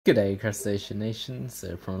G'day Crustacean Nation,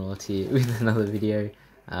 SirPrawnalot here with another video.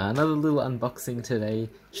 Another little unboxing today,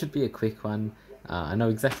 should be a quick one. I know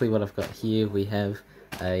exactly what I've got here. We have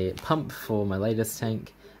a pump for my latest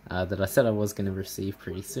tank that I said I was going to receive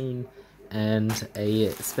pretty soon, and a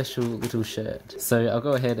special little shirt. So I'll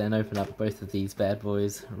go ahead and open up both of these bad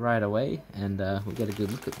boys right away, and we'll get a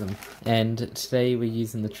good look at them. And today we're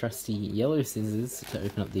using the trusty yellow scissors to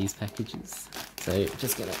open up these packages. So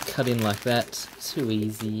just gonna cut in like that, too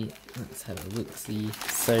easy. Let's have a look-see.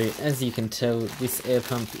 So as you can tell, this air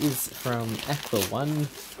pump is from Aqua 1.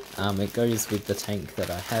 It goes with the tank that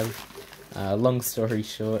I have. Long story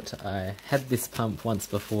short, I had this pump once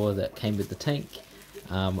before that came with the tank.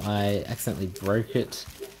 I accidentally broke it,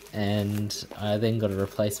 and I then got a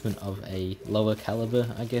replacement of a lower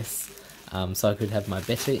caliber, I guess, so I could have my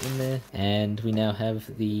better in there, and we now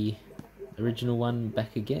have the original one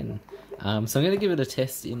back again. So I'm going to give it a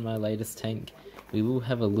test in my latest tank. We will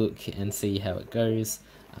have a look and see how it goes.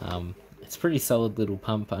 It's a pretty solid little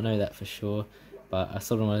pump, I know that for sure, but I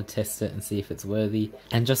sort of want to test it and see if it's worthy,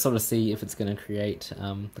 and just sort of see if it's going to create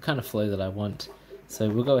the kind of flow that I want. So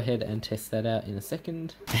we'll go ahead and test that out in a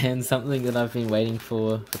second. And something that I've been waiting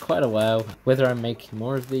for quite a while. Whether I make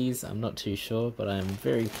more of these, I'm not too sure, but I'm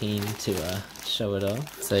very keen to show it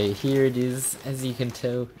off. So here it is. As you can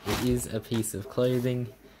tell, it is a piece of clothing,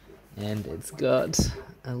 and it's got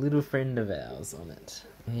a little friend of ours on it.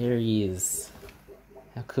 Here he is.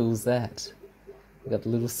 How cool is that? We've got a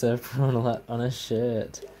little SirPrawnalot on a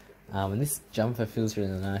shirt. And this jumper feels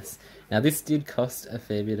really nice. Now this did cost a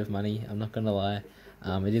fair bit of money, I'm not gonna lie.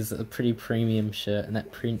 It is a pretty premium shirt, and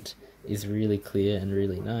that print is really clear and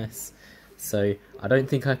really nice. So I don't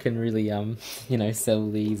think I can really, you know, sell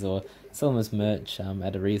these or sell them as merch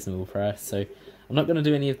at a reasonable price. So I'm not going to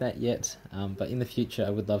do any of that yet, but in the future I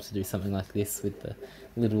would love to do something like this with the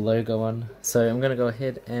little logo on. So I'm going to go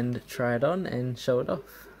ahead and try it on and show it off.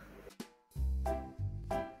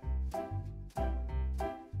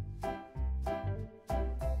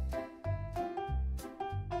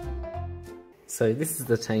 So this is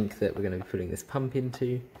the tank that we're going to be putting this pump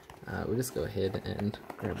into. We'll just go ahead and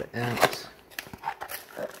grab it out.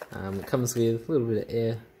 It comes with a little bit of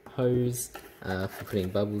air hose for putting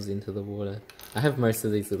bubbles into the water. I have most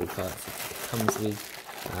of these little parts it comes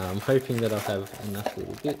with. I'm hoping that I'll have enough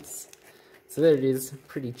little bits. So there it is,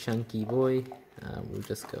 pretty chunky boy. We'll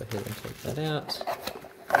just go ahead and take that out.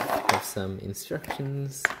 Have some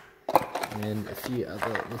instructions and a few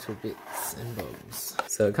other little bits and bobs.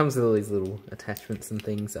 So it comes with all these little attachments and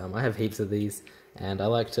things. I have heaps of these, and I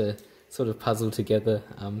like to sort of puzzle together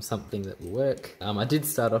something that will work. I did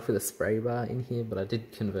start off with a spray bar in here, but I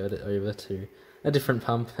did convert it over to a different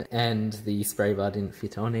pump, and the spray bar didn't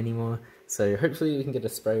fit on anymore. So hopefully we can get a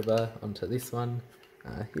spray bar onto this one.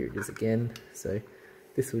 Here it is again. So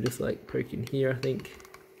this will just like poke in here, I think.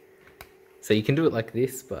 So you can do it like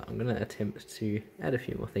this, but I'm going to attempt to add a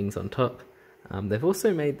few more things on top. They've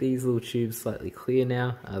also made these little tubes slightly clear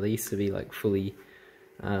now. They used to be like fully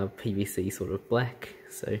PVC sort of black,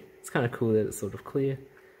 so it's kind of cool that it's sort of clear.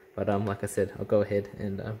 But like I said, I'll go ahead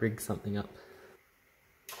and rig something up.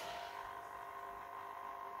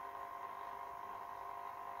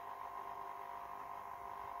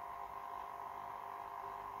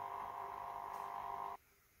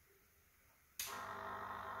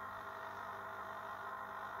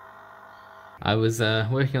 I was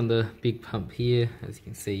working on the big pump here. As you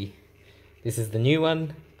can see, this is the new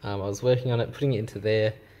one. I was working on it, putting it into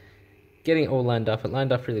there, getting it all lined up. It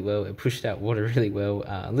lined up really well. It pushed out water really well,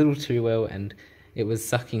 a little too well, and it was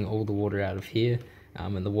sucking all the water out of here,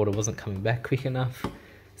 and the water wasn't coming back quick enough.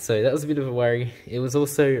 So that was a bit of a worry. It was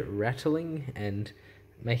also rattling and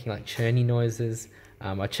making like churny noises.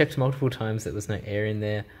 I checked multiple times, there was no air in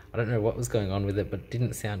there. I don't know what was going on with it, but it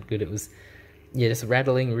didn't sound good. It was, yeah, just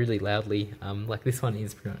rattling really loudly. Like this one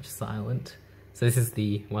is pretty much silent. So this is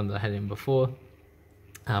the one that I had in before.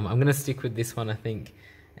 I'm going to stick with this one, I think,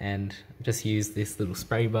 and just use this little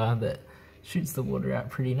spray bar that shoots the water out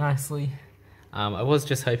pretty nicely. I was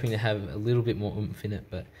just hoping to have a little bit more oomph in it,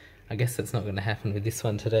 but I guess that's not going to happen with this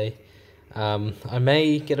one today. I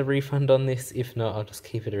may get a refund on this. If not, I'll just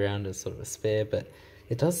keep it around as sort of a spare, but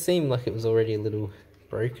it does seem like it was already a little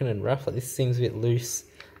broken and rough. Like this seems a bit loose.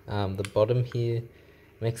 The bottom here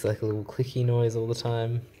makes like a little clicky noise all the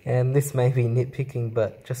time. And this may be nitpicking,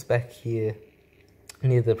 but just back here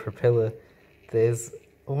near the propeller, there's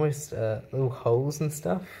almost little holes and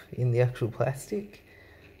stuff in the actual plastic.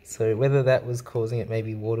 So whether that was causing it,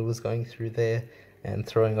 maybe water was going through there and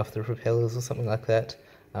throwing off the propellers or something like that.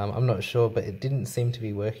 I'm not sure, but it didn't seem to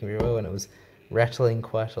be working very well, and it was rattling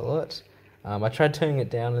quite a lot. I tried turning it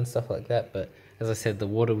down and stuff like that, but as I said, the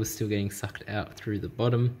water was still getting sucked out through the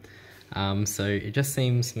bottom. So it just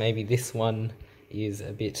seems maybe this one is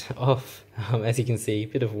a bit off. As you can see, a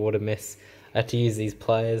bit of water mess. I had to use these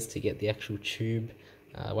pliers to get the actual tube,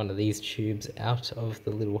 one of these tubes, out of the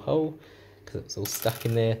little hole because it was all stuck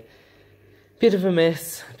in there. Bit of a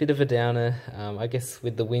mess, bit of a downer. I guess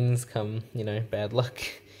with the winds come, you know, bad luck.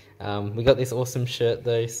 We got this awesome shirt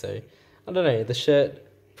though, so I don't know, the shirt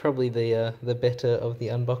probably the better of the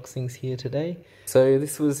unboxings here today. So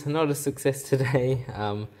this was not a success today.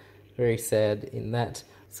 Very sad in that.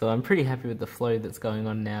 So I'm pretty happy with the flow that's going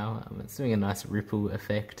on now. It's doing a nice ripple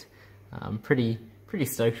effect. I'm pretty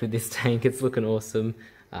stoked with this tank. It's looking awesome.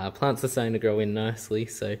 Plants are starting to grow in nicely,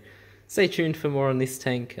 so stay tuned for more on this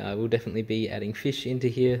tank. We'll definitely be adding fish into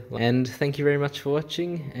here. And thank you very much for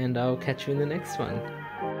watching, and I'll catch you in the next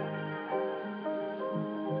one.